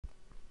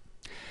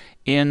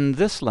In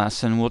this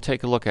lesson, we'll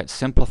take a look at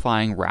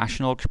simplifying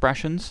rational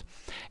expressions.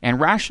 And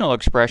rational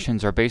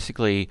expressions are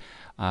basically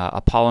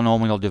a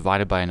polynomial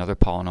divided by another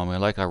polynomial.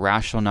 Like a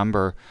rational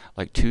number,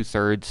 like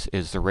 2/3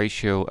 is the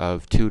ratio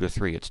of 2 to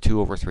 3. It's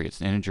 2 over 3.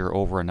 It's an integer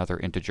over another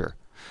integer.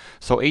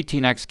 So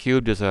 18x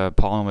cubed is a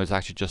polynomial, is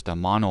actually just a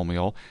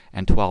monomial,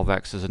 and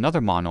 12x is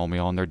another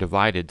monomial, and they're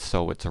divided,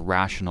 so it's a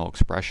rational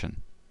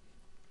expression.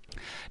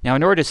 Now,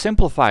 in order to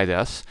simplify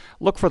this,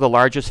 look for the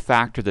largest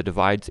factor that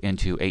divides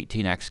into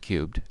 18x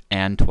cubed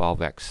and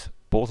 12x,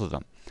 both of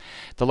them.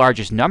 The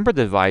largest number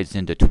that divides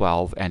into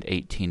 12 and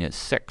 18 is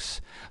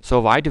 6.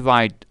 So if I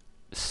divide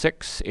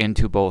 6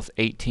 into both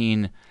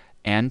 18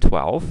 and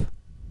 12,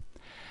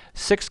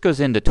 6 goes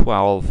into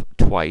 12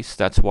 twice.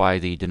 That's why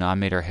the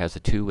denominator has a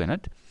 2 in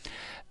it.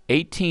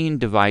 18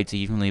 divides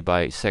evenly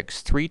by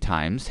 6 3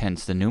 times,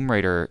 hence the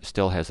numerator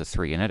still has a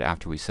 3 in it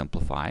after we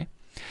simplify.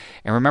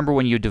 And remember,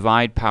 when you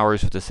divide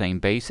powers with the same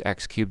base,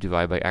 x cubed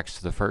divided by x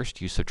to the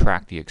first, you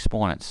subtract the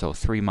exponent. So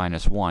 3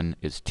 minus 1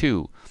 is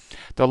 2.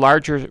 The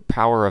larger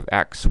power of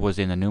x was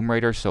in the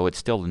numerator, so it's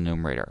still the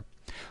numerator.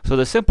 So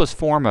the simplest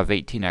form of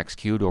 18x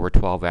cubed over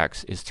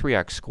 12x is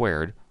 3x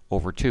squared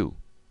over 2.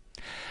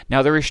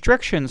 Now the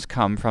restrictions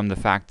come from the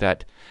fact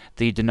that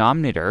the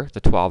denominator,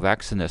 the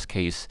 12x in this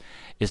case,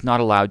 is not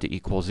allowed to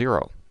equal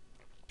 0.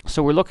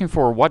 So we're looking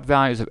for what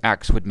values of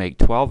x would make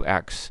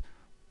 12x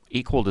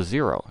equal to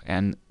 0,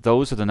 and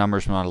those are the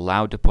numbers we're not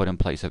allowed to put in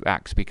place of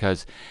x,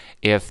 because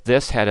if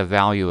this had a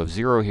value of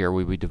 0 here,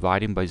 we'd be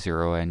dividing by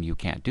 0, and you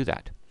can't do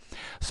that.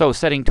 So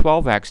setting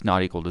 12x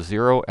not equal to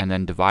 0 and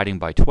then dividing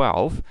by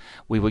 12,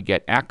 we would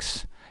get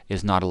x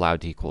is not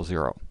allowed to equal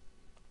 0.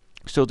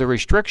 So the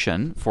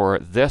restriction for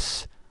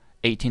this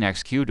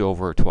 18x cubed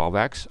over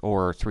 12x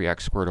or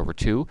 3x squared over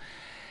 2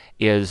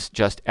 is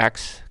just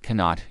x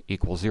cannot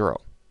equal 0.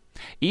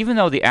 Even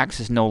though the x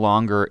is no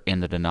longer in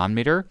the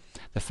denominator,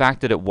 the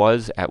fact that it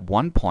was at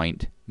one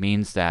point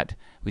means that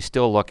we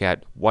still look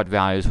at what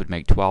values would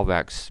make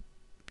 12x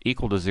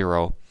equal to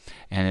 0,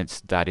 and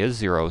that is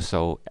 0,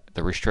 so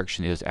the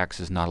restriction is x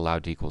is not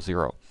allowed to equal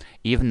 0,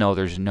 even though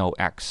there's no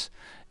x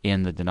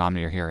in the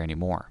denominator here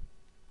anymore.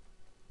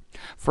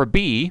 For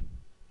b,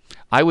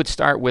 I would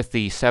start with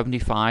the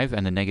 75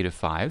 and the negative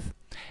 5,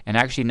 and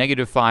actually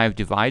negative 5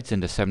 divides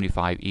into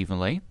 75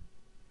 evenly,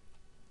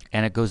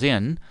 and it goes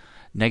in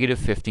negative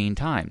 15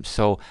 times.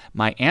 So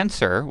my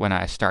answer, when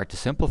I start to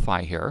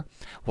simplify here,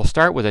 will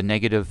start with a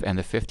negative, and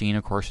the 15,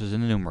 of course, is in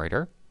the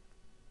numerator.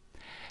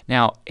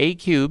 Now, a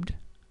cubed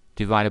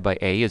divided by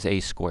a is a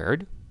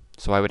squared.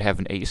 So I would have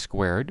an a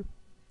squared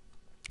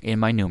in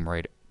my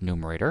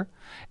numerator.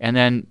 And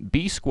then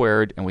b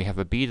squared, and we have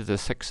a b to the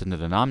 6 in the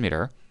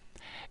denominator.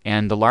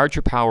 And the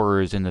larger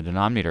power is in the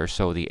denominator,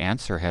 so the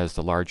answer has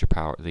the larger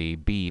power, the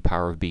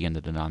power of b in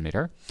the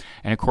denominator.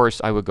 And of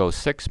course, I would go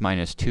 6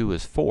 minus 2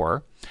 is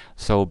 4,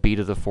 so b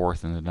to the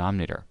 4th in the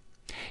denominator.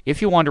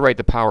 If you want to write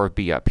the power of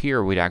b up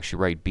here, we'd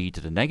actually write b to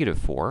the negative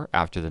 4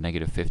 after the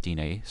negative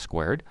 15a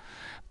squared.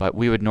 But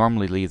we would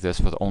normally leave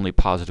this with only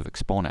positive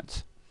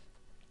exponents.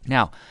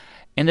 Now,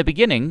 in the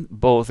beginning,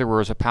 there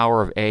was a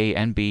power of a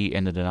and b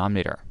in the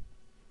denominator.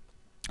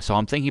 So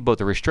I'm thinking about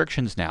the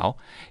restrictions now.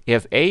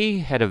 If a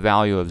had a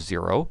value of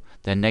 0,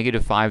 then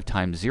negative 5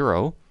 times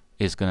 0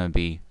 is going to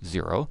be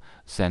 0.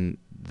 So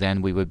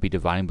then we would be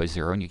dividing by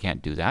 0, and you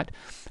can't do that.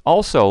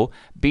 Also,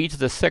 b to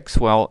the 6,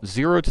 well,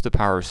 0 to the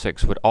power of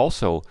 6 would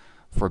also,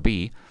 for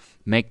b,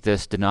 make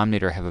this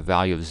denominator have a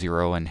value of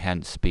 0 and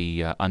hence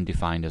be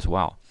undefined as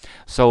well.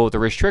 So the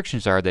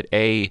restrictions are that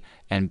a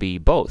and b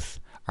both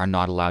are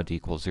not allowed to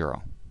equal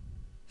 0.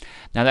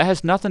 Now that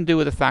has nothing to do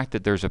with the fact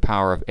that there's a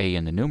power of a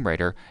in the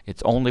numerator.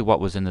 It's only what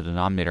was in the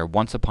denominator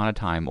once upon a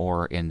time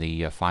or in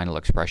the final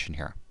expression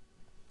here.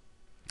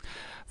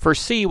 For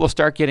c, we'll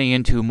start getting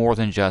into more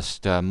than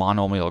just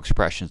monomial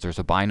expressions. There's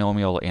a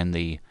binomial in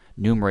the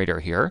numerator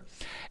here.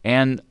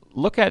 And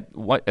look at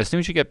as soon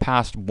as you get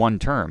past one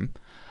term,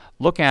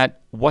 look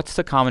at what's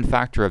the common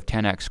factor of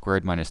 10x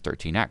squared minus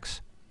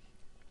 13x.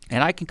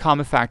 And I can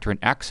common factor an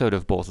x out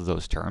of both of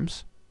those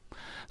terms.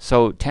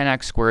 So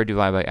 10x squared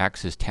divided by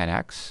x is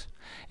 10x.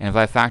 And if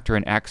I factor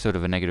an x out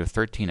of a negative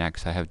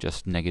 13x, I have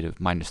just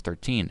minus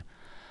 13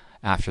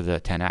 after the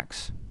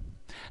 10x.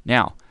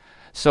 Now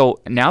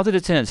that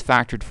it's in its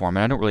factored form,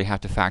 and I don't really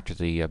have to factor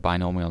the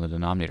binomial in the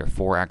denominator.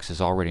 4x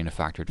is already in a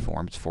factored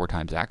form. It's 4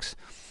 times x.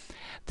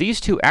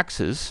 These two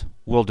x's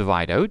will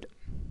divide out.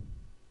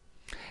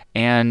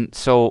 And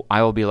so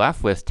I will be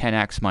left with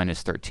 10x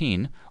minus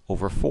 13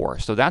 over 4.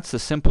 So that's the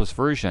simplest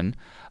version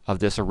of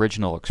this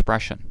original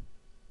expression.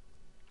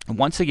 And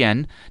once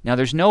again, now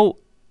there's no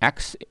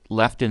x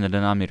left in the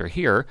denominator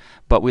here,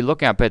 but we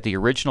look at the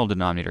original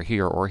denominator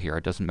here or here,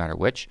 it doesn't matter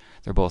which,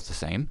 they're both the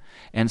same.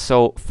 And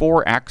so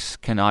 4x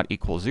cannot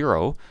equal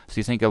 0, so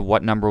you think of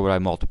what number would I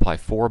multiply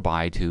 4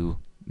 by to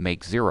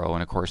make 0,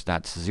 and of course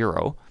that's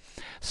 0.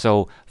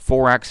 So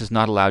 4x is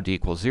not allowed to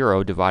equal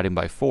 0, dividing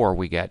by 4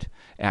 we get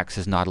x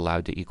is not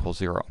allowed to equal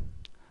 0.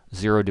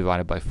 0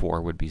 divided by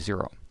 4 would be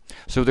 0.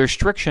 So the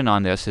restriction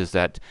on this is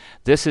that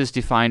this is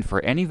defined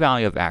for any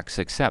value of x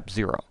except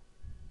 0.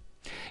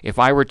 If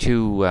I were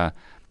to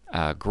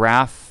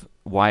graph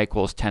y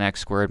equals 10x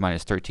squared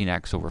minus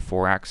 13x over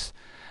 4x,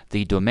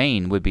 the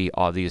domain would be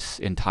all these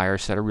entire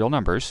set of real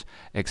numbers,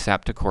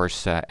 except, of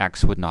course,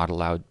 x would not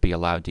be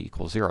allowed to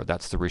equal 0.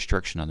 That's the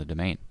restriction on the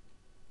domain.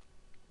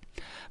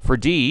 For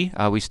d,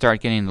 we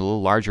start getting a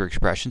little larger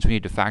expressions. We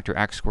need to factor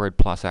x squared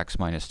plus x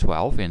minus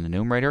 12 in the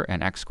numerator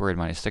and x squared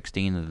minus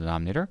 16 in the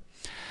denominator.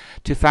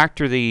 To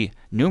factor the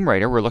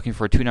numerator, we're looking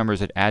for two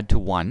numbers that add to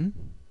 1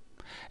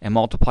 and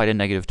multiply to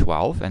negative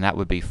 12, and that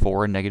would be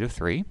 4 and negative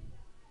 3.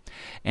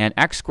 And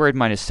x squared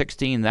minus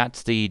 16,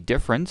 that's the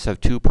difference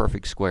of two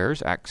perfect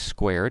squares. X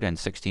squared and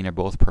 16 are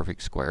both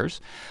perfect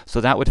squares.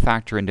 So that would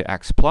factor into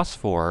x plus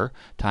 4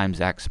 times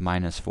x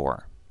minus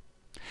 4.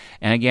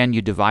 And again,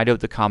 you divide out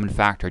the common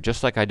factor.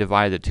 Just like I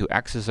divided the two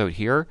x's out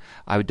here,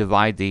 I would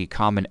divide the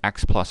common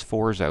x plus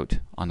 4's out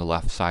on the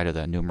left side of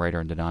the numerator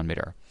and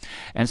denominator.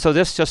 And so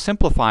this just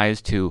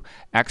simplifies to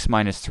x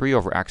minus 3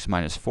 over x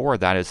minus 4.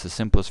 That is the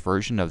simplest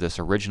version of this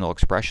original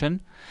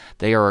expression.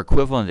 They are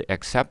equivalent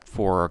except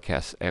for,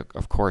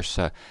 of course,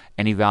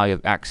 any value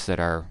of x that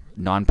are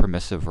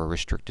non-permissive or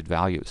restricted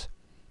values.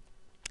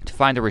 To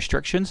find the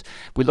restrictions,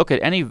 we look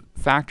at any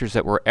factors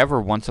that were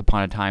ever once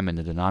upon a time in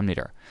the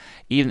denominator,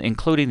 even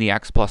including the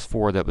x plus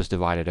 4 that was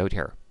divided out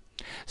here.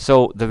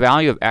 So the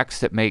value of x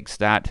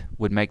that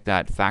would make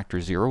that factor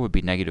 0 would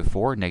be negative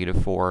 4.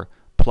 Negative 4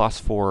 plus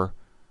 4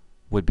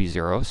 would be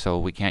 0, so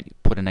we can't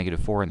put a negative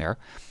 4 in there.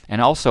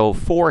 And also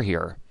 4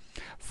 here.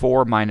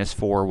 4 minus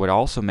 4 would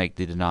also make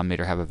the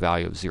denominator have a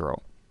value of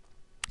 0.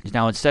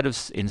 Now instead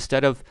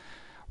of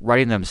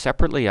writing them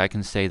separately, I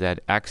can say that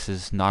x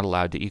is not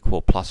allowed to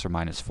equal plus or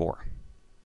minus 4.